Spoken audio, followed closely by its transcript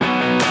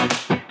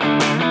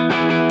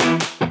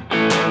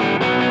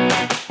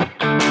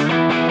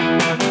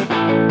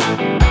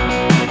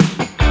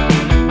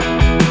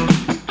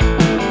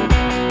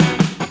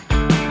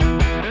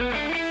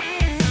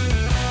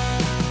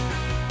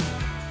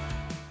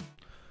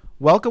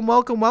Welcome,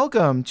 welcome,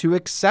 welcome to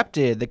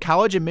Accepted, the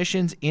college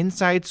admissions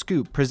inside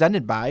scoop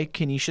presented by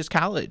Canisius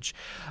College.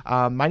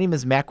 My name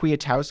is Matt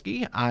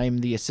Kwiatkowski. I'm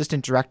the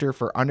assistant director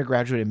for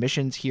undergraduate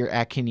admissions here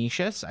at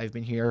Canisius. I've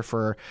been here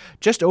for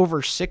just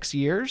over 6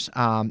 years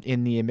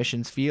in the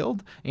admissions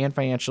field and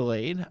financial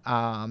aid.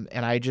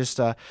 And I just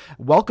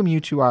welcome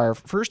you to our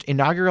first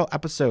inaugural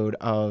episode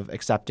of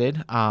Accepted.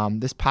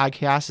 This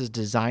podcast is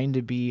designed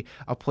to be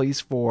a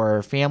place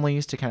for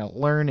families to kind of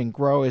learn and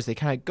grow as they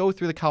kind of go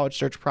through the college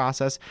search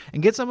process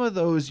and get some of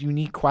those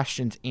unique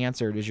questions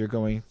answered as you're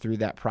going through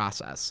that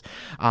process.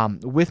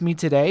 With me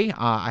today,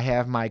 I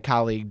have my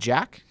colleague,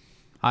 Jack.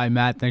 Hi,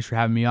 Matt. Thanks for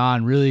having me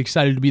on. Really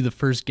excited to be the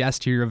first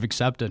guest here of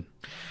Accepted.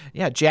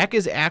 Yeah, Jack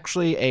is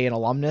actually an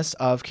alumnus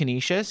of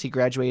Canisius. He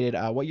graduated,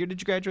 what year did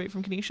you graduate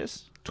from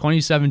Canisius?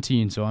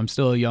 2017, so I'm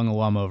still a young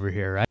alum over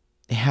here, right?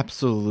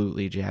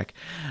 Absolutely, Jack.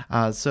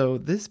 So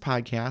this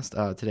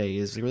podcast today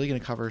is really going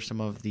to cover some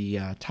of the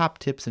top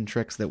tips and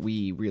tricks that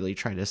we really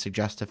try to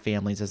suggest to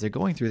families as they're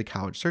going through the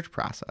college search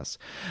process.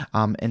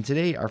 And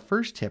today, our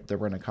first tip that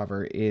we're going to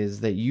cover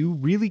is that you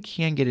really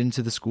can get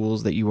into the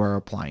schools that you are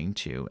applying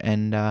to.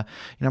 And I'm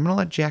going to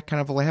let Jack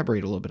kind of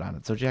elaborate a little bit on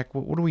it. So, Jack,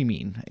 what do we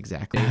mean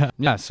exactly?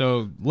 Yeah,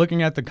 so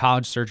looking at the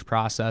college search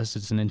process,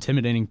 it's an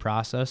intimidating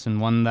process and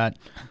one that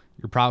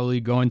you're probably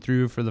going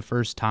through for the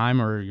first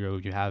time, or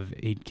you have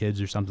 8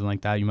 kids or something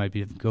like that. You might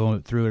be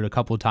going through it a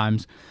couple of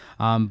times.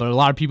 But a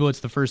lot of people,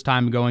 it's the first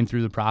time going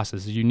through the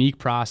process. It's a unique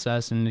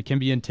process, and it can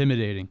be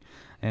intimidating.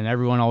 And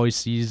everyone always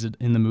sees it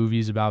in the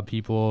movies about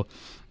people,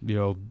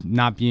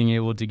 not being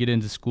able to get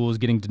into schools,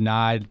 getting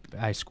denied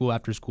by school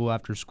after school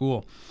after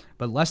school.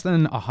 But less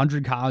than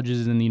 100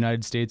 colleges in the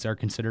United States are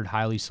considered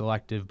highly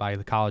selective by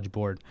the College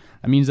Board.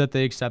 That means that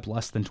they accept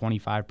less than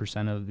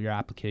 25% of your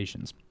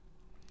applications.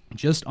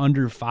 Just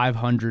under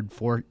 500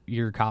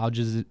 four-year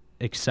colleges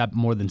accept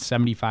more than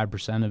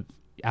 75% of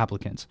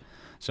applicants.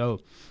 So,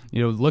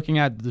 looking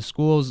at the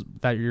schools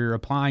that you're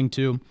applying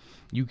to,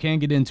 you can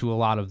get into a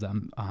lot of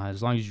them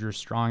as long as you're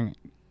strong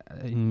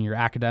in your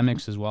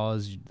academics as well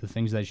as the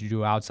things that you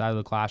do outside of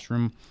the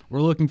classroom.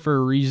 We're looking for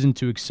a reason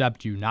to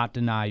accept you, not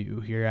deny you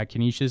here at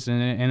Canisius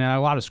and at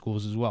a lot of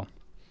schools as well.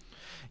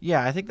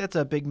 Yeah, I think that's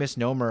a big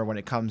misnomer when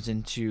it comes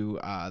into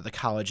the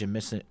college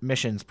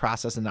admissions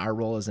process and our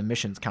role as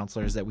admissions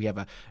counselors, that we have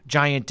a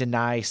giant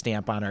deny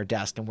stamp on our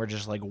desk and we're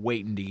just like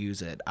waiting to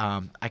use it.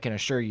 I can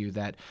assure you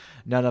that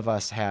none of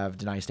us have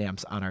deny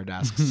stamps on our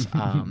desks,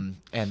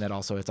 and that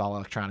also it's all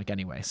electronic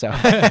anyway. So,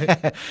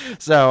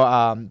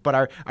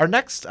 but our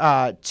next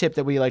tip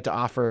that we like to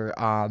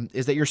offer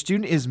is that your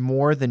student is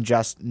more than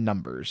just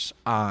numbers,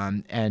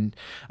 and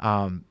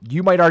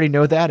you might already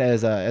know that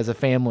as a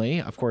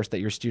family, of course, that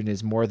your student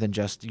is more than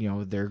just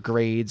their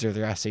grades or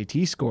their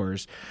SAT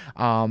scores,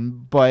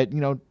 but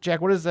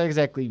Jack, what does that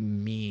exactly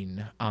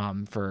mean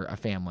for a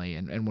family,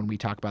 and when we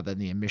talk about that in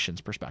the admissions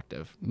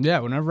perspective? Yeah,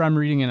 whenever I'm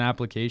reading an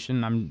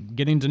application, I'm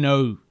getting to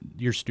know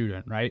your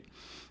student, right?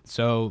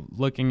 So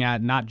looking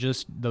at not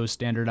just those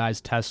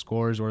standardized test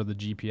scores or the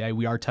GPA,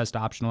 we are test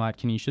optional at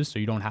Canisius, so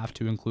you don't have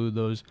to include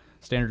those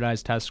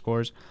standardized test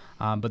scores,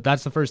 but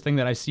that's the first thing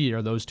that I see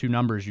are those two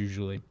numbers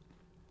usually.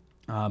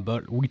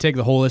 But we take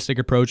the holistic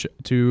approach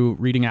to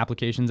reading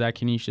applications at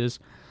Canisius.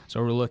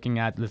 So we're looking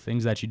at the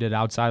things that you did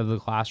outside of the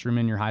classroom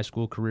in your high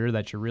school career,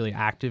 that you're really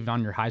active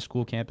on your high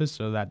school campus,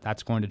 so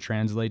that's going to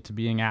translate to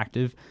being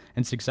active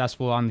and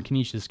successful on the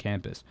Canisius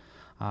campus.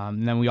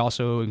 And then we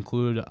also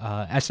include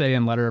essay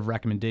and letter of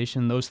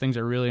recommendation. Those things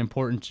are really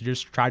important to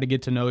just try to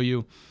get to know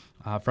you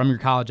from your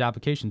college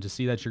application to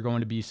see that you're going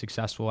to be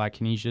successful at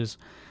Canisius.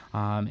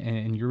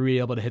 And you're really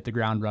able to hit the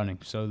ground running.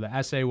 So the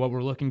essay, what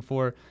we're looking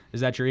for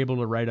is that you're able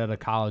to write at a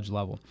college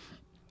level.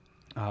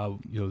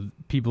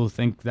 People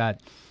think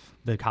that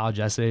the college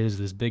essay is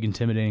this big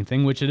intimidating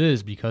thing, which it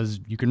is, because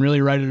you can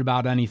really write it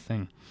about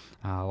anything.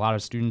 A lot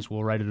of students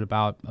will write it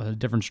about a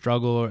different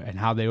struggle and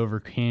how they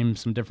overcame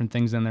some different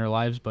things in their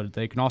lives, but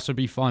they can also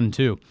be fun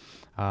too.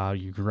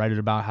 You can write it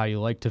about how you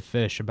like to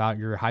fish, about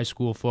your high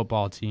school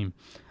football team.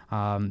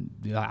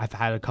 I've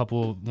had a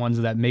couple ones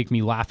that make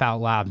me laugh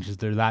out loud because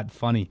they're that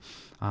funny.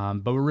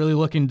 But we're really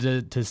looking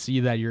to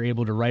see that you're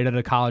able to write at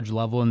a college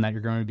level and that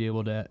you're going to be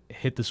able to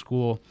hit the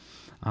school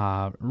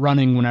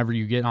running whenever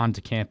you get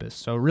onto campus.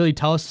 So really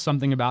tell us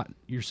something about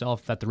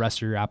yourself that the rest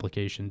of your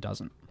application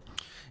doesn't.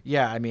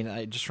 Yeah, I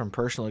mean, just from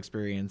personal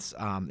experience,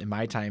 in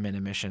my time in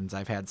admissions,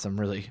 I've had some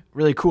really,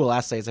 really cool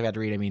essays I've had to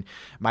read. I mean,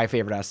 my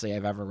favorite essay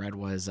I've ever read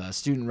was a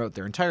student wrote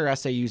their entire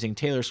essay using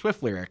Taylor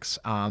Swift lyrics.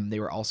 They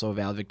were also a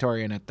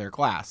valedictorian at their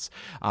class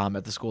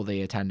at the school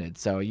they attended.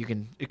 So it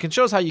can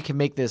show us how you can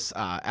make this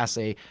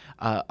essay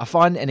a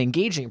fun and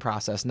engaging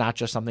process, not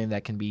just something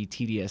that can be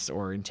tedious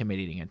or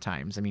intimidating at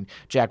times. I mean,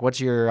 Jack, what's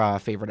your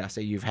favorite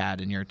essay you've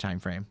had in your time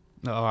frame?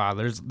 Oh,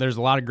 there's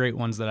a lot of great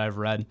ones that I've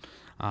read.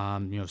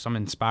 Some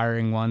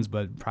inspiring ones,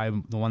 but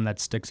probably the one that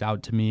sticks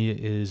out to me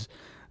is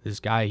This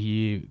guy,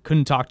 he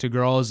couldn't talk to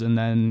girls, and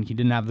then he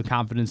didn't have the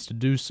confidence to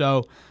do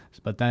so.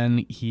 But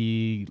then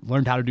he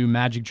learned how to do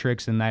magic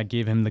tricks, and that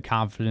gave him the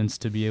confidence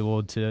to be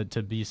able to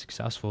be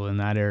successful in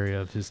that area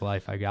of his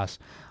life, I guess.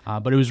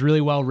 But it was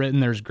really well written.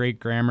 There's great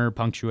grammar,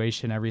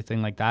 punctuation,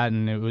 everything like that,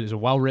 and it was a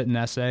well-written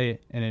essay,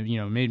 and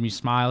it made me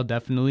smile,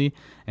 definitely,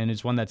 and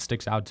it's one that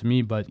sticks out to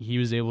me. But he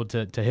was able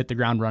to hit the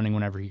ground running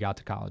whenever he got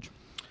to college.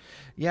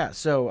 Yeah,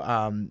 so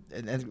and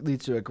it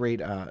leads to a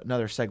great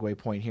another segue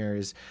point here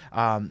is,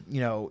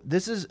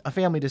 this is a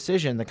family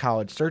decision, the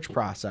college search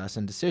process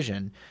and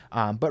decision.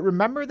 But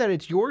remember that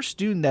it's your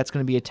student that's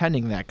going to be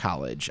attending that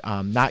college,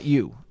 not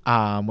you,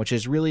 which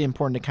is really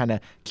important to kind of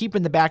keep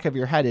in the back of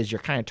your head as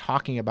you're kind of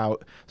talking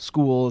about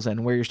schools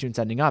and where your student's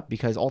ending up,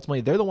 because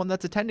ultimately they're the one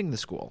that's attending the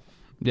school.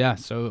 Yeah,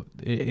 so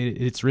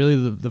it's really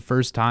the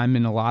first time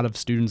in a lot of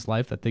students'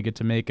 life that they get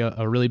to make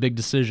a really big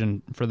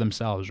decision for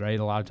themselves, right?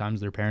 A lot of times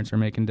their parents are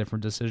making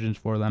different decisions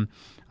for them.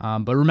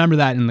 But remember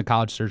that in the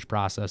college search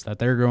process, that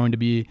they're going to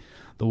be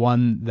the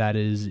one that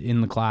is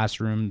in the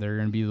classroom. They're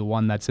going to be the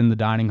one that's in the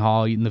dining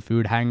hall, eating the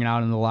food, hanging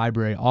out in the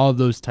library, all of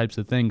those types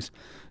of things.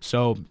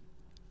 So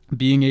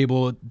being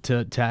able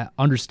to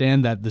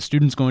understand that the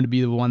student's going to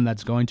be the one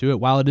that's going to it,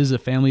 while it is a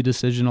family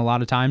decision a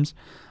lot of times,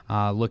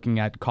 looking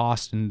at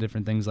cost and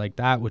different things like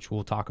that, which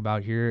we'll talk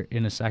about here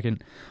in a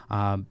second.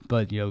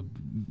 But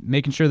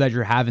making sure that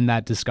you're having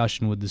that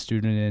discussion with the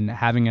student and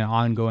having an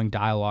ongoing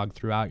dialogue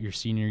throughout your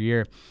senior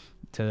year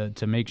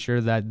to make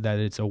sure that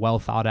it's a well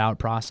thought out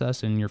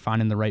process and you're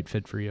finding the right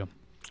fit for you.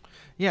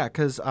 Yeah,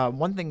 because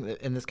one thing,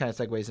 and this kind of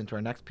segues into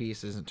our next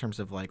piece, is in terms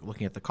of like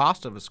looking at the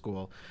cost of a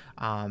school.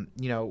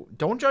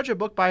 Don't judge a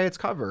book by its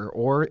cover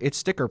or its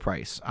sticker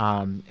price,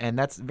 and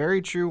that's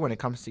very true when it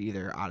comes to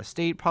either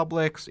out-of-state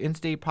publics,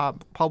 in-state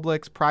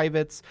publics,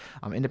 privates,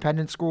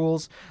 independent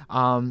schools.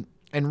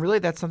 And really,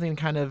 that's something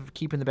to kind of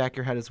keep in the back of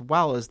your head as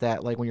well, is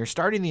that like when you're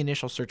starting the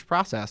initial search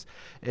process,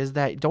 is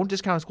that don't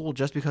discount a school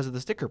just because of the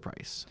sticker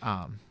price.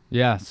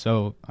 Yeah,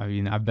 so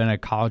I've been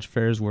at college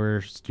fairs where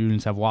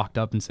students have walked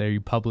up and say, "Are you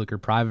public or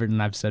private?"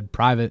 And I've said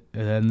private,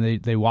 and then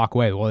they walk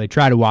away. Well, they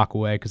try to walk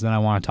away because then I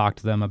want to talk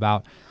to them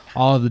about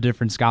all of the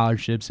different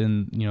scholarships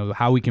and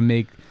how we can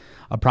make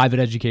a private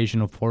education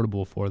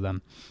affordable for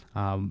them.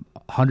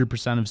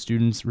 100% of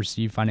students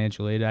receive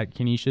financial aid at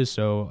Canisius,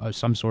 so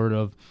some sort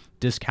of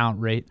discount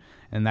rate,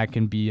 and that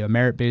can be a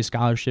merit-based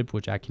scholarship,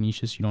 which at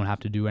Canisius you don't have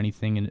to do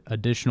anything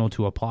additional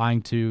to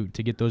applying to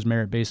get those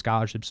merit-based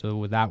scholarships. So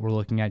with that, we're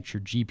looking at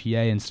your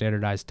GPA and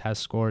standardized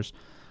test scores.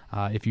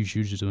 If you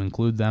choose to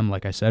include them,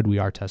 like I said, we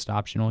are test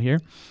optional here.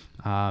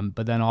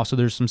 But then also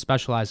there's some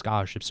specialized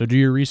scholarships. So do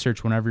your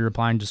research whenever you're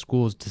applying to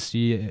schools to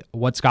see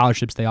what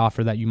scholarships they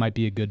offer that you might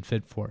be a good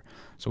fit for.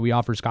 So we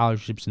offer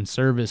scholarships in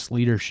service,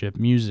 leadership,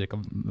 music,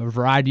 a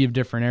variety of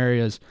different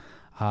areas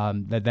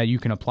that you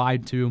can apply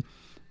to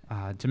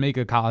make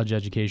a college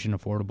education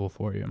affordable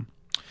for you.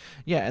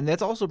 Yeah, and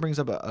that also brings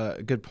up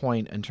a good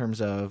point in terms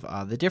of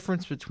the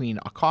difference between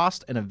a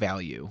cost and a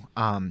value.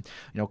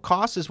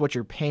 Cost is what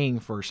you're paying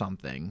for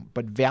something,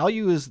 but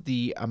value is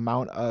the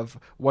amount of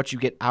what you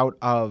get out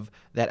of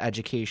that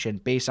education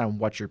based on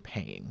what you're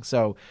paying.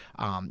 So,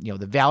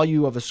 the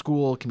value of a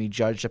school can be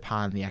judged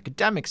upon the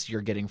academics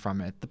you're getting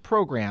from it, the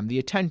program, the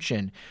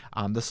attention,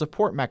 the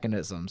support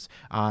mechanisms.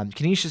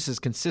 Canisius is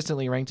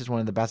consistently ranked as one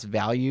of the best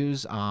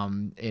values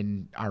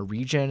in our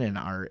region and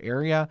our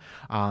area,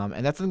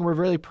 and that's something we're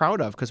really proud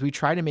of because we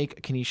try to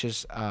make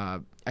Canisius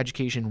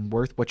education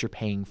worth what you're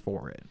paying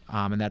for it.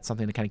 And that's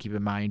something to kind of keep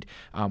in mind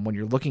when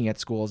you're looking at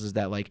schools, is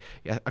that like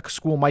a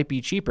school might be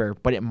cheaper,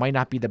 but it might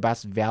not be the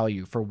best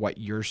value for what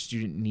your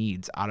student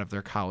needs out of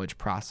their college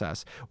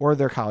process or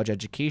their college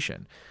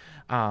education.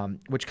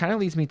 Which kind of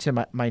leads me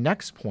to my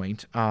next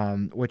point,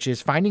 which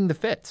is finding the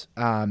fit.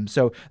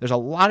 So there's a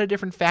lot of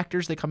different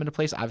factors that come into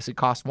place. Obviously,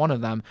 cost one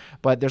of them,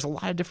 but there's a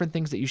lot of different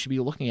things that you should be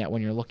looking at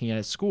when you're looking at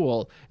a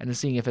school and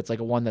seeing if it's like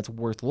a one that's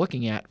worth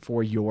looking at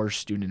for your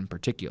student in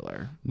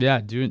particular.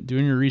 Yeah, doing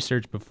your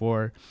research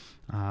before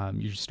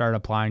you start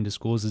applying to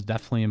schools is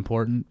definitely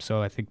important.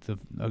 So I think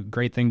a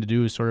great thing to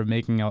do is sort of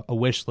making a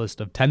wish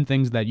list of 10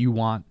 things that you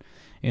want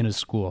in a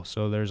school.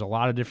 So there's a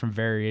lot of different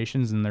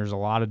variations and there's a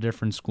lot of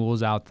different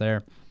schools out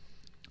there.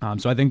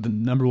 So I think the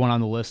number one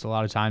on the list a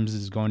lot of times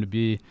is going to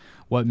be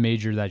what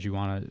major that you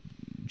want to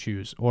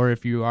choose. Or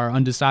if you are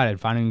undecided,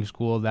 finding a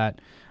school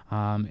that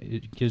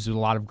it gives a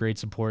lot of great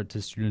support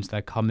to students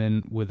that come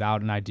in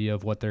without an idea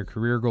of what their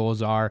career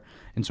goals are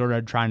and sort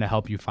of trying to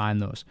help you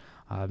find those.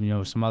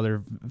 Some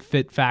other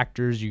fit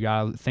factors you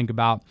got to think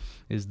about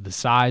is the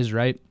size,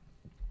 right?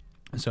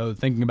 So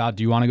thinking about,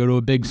 do you want to go to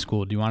a big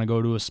school? Do you want to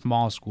go to a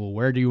small school?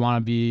 Where do you want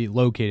to be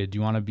located? Do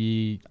you want to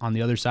be on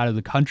the other side of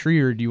the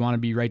country or do you want to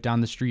be right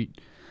down the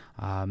street?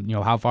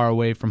 How far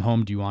away from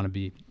home do you want to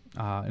be?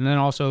 And then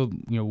also,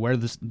 where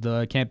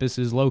the campus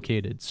is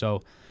located.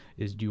 So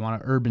do you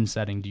want an urban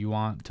setting? Do you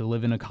want to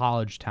live in a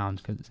college town?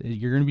 Because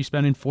you're going to be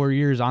spending 4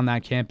 years on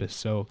that campus.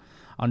 So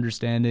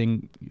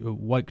understanding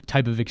what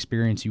type of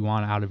experience you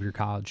want out of your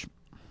college.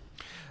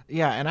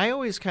 Yeah, and I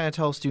always kind of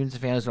tell students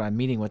and families when I'm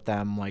meeting with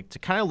them, like to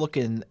kind of look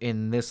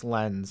in this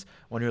lens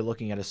when you're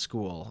looking at a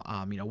school.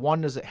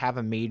 One, does it have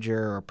a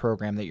major or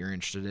program that you're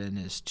interested in?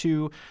 Is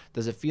two,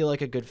 does it feel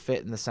like a good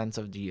fit in the sense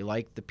of, do you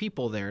like the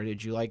people there?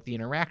 Did you like the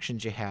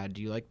interactions you had?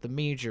 Do you like the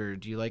major?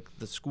 Do you like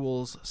the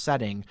school's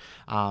setting?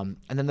 And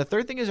then the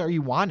third thing is, are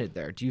you wanted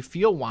there? Do you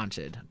feel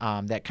wanted?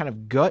 That kind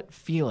of gut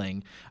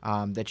feeling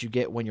that you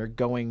get when you're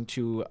going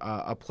to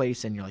a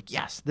place and you're like,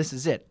 yes, this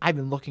is it. I've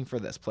been looking for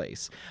this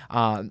place.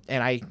 And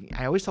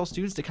I always tell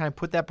students to kind of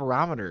put that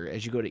barometer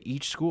as you go to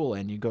each school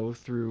and you go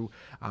through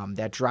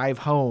that drive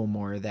home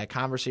or that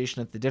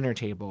conversation at the dinner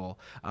table.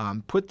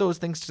 Put those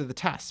things to the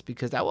test,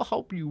 because that will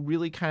help you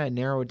really kind of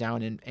narrow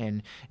down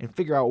and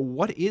figure out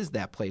what is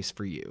that place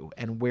for you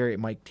and where it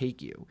might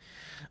take you.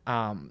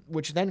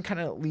 Which then kind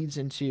of leads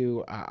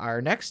into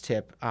our next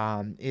tip,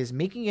 is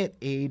making it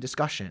a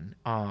discussion.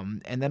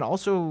 And then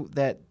also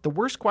that the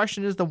worst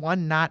question is the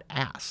one not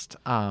asked.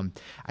 I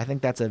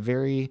think that's a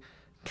very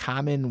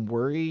common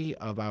worry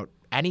about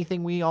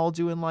anything we all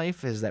do in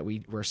life, is that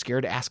we're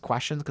scared to ask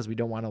questions because we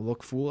don't want to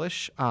look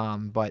foolish.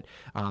 But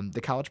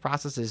the college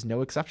process is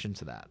no exception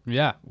to that.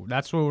 Yeah,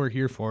 that's what we're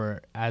here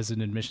for as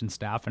an admissions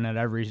staff, and at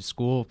every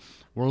school,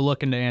 we're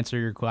looking to answer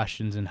your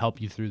questions and help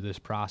you through this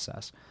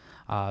process.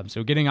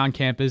 So getting on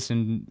campus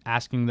and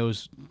asking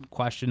those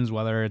questions,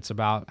 whether it's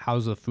about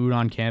how's the food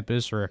on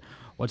campus or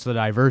what's the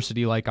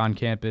diversity like on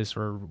campus,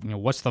 or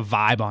what's the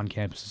vibe on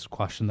campus, is a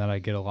question that I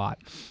get a lot.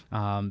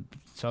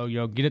 So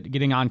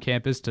getting on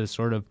campus to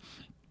sort of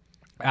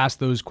ask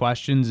those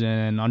questions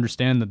and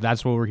understand that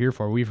that's what we're here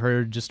for. We've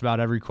heard just about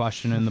every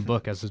question in the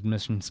book as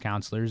admissions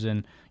counselors,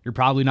 and you're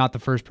probably not the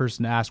first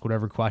person to ask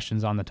whatever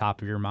question's on the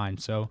top of your mind.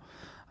 So,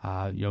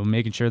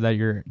 making sure that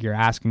you're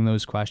asking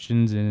those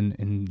questions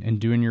and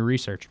doing your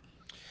research.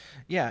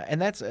 Yeah,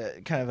 and that's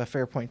kind of a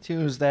fair point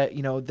too, is that,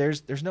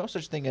 there's no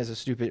such thing as a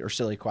stupid or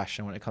silly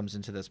question when it comes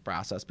into this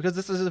process, because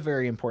this is a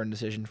very important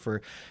decision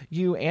for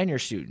you and your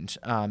student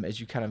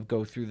as you kind of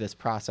go through this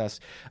process.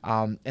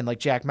 And like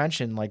Jack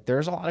mentioned, like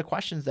there's a lot of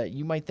questions that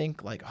you might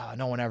think like, oh,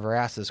 no one ever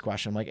asked this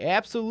question. Like,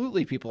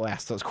 absolutely, people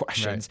ask those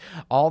questions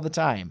all the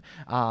time.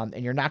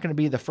 And you're not going to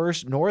be the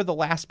first nor the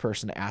last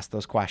person to ask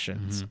those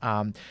questions.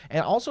 And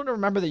also to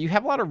remember that you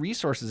have a lot of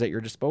resources at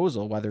your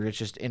disposal, whether it's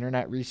just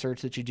internet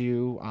research that you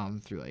do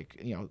through like,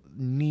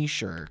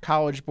 niche or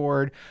college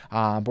board,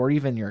 or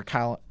even your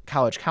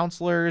college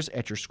counselors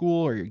at your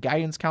school, or your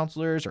guidance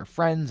counselors, or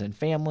friends and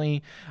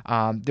family.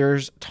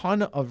 There's a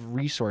ton of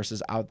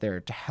resources out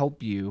there to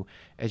help you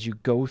as you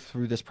go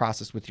through this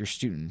process with your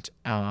student,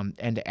 and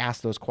to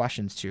ask those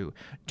questions to.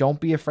 Don't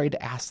be afraid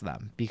to ask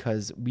them,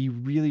 because we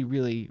really,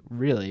 really,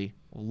 really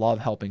love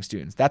helping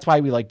students. That's why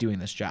we like doing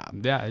this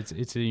job. Yeah,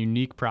 it's a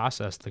unique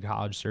process, the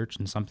college search,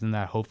 and something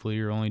that hopefully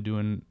you're only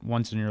doing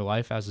once in your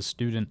life as a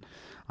student.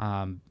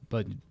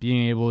 But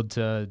being able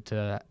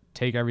to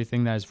take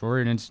everything that is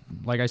forward, and it's,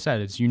 like I said,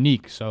 it's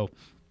unique. So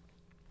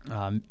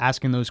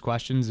asking those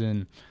questions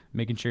and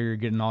making sure you're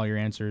getting all your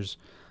answers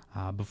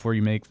before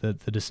you make the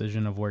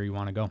decision of where you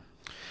want to go.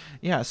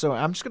 Yeah, so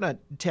I'm just going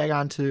to tag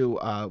on to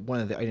one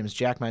of the items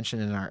Jack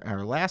mentioned in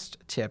our last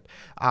tip,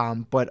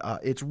 but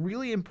it's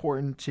really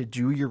important to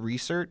do your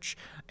research,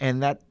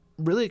 and that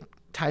really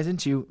ties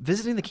into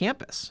visiting the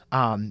campus.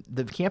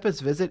 The campus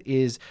visit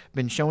is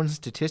been shown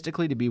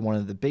statistically to be one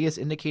of the biggest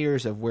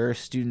indicators of where a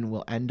student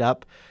will end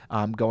up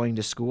going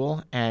to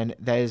school, and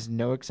that is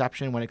no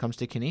exception when it comes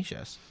to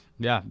Canisius.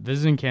 Yeah,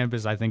 visiting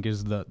campus, I think,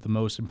 is the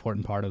most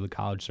important part of the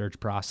college search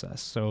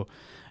process. So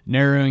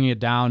narrowing it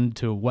down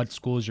to what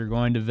schools you're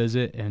going to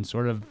visit and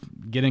sort of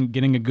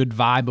getting a good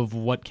vibe of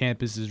what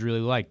campus is really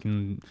like.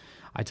 And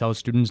I tell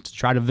students to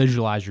try to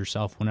visualize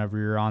yourself whenever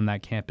you're on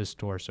that campus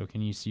tour. So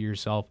can you see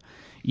yourself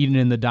eating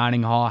in the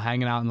dining hall,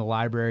 hanging out in the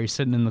library,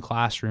 sitting in the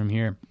classroom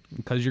here?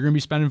 Because you're going to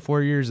be spending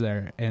 4 years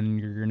there, and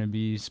you're going to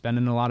be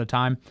spending a lot of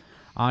time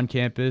on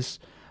campus.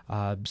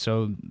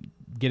 So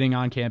getting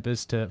on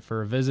campus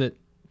for a visit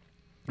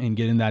and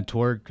getting that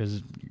tour,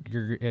 because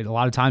a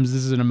lot of times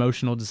this is an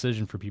emotional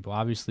decision for people.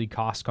 Obviously,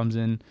 cost comes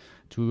in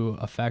to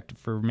effect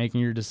for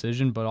making your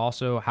decision, but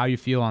also how you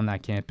feel on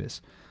that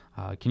campus.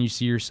 Can you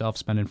see yourself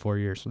spending 4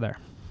 years there?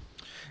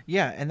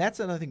 Yeah, and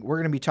that's another thing. We're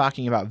going to be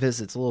talking about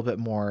visits a little bit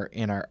more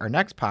in our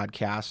next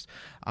podcast,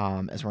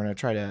 as we're going to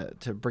try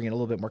to bring in a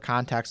little bit more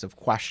context of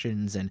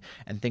questions and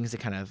things to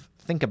kind of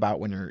think about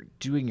when you're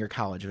doing your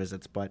college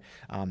visits. But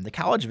the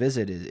college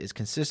visit is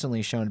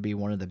consistently shown to be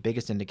one of the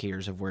biggest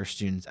indicators of where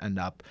students end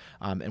up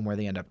and where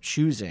they end up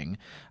choosing.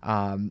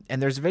 And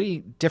there's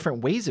very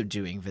different ways of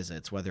doing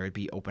visits, whether it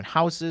be open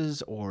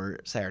houses or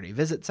Saturday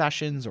visit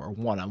sessions or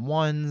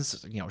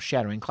one-on-ones,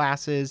 shadowing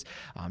classes,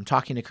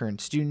 talking to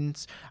current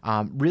students.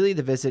 Really,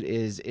 the visit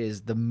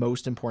is the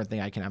most important thing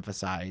I can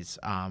emphasize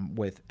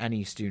with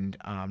any student,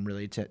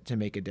 really, to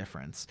make a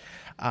difference.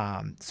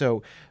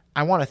 So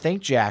I want to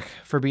thank Jack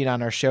for being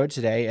on our show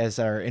today as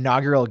our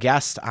inaugural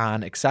guest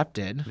on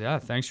Accepted. Yeah,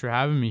 thanks for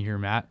having me here,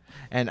 Matt.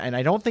 And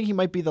I don't think he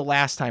might be the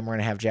last time we're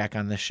going to have Jack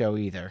on this show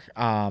either.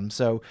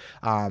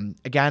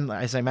 Again,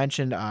 as I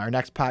mentioned, our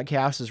next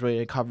podcast is really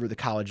to cover the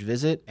college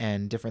visit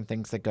and different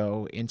things that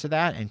go into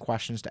that and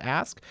questions to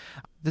ask.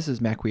 This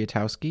is Matt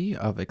Kwiatkowski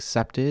of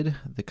Accepted,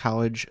 the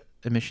College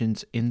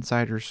Admissions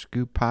Insider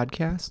Scoop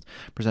podcast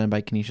presented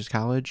by Canisius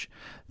College.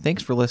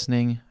 Thanks for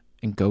listening,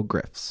 and go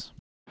Griffs.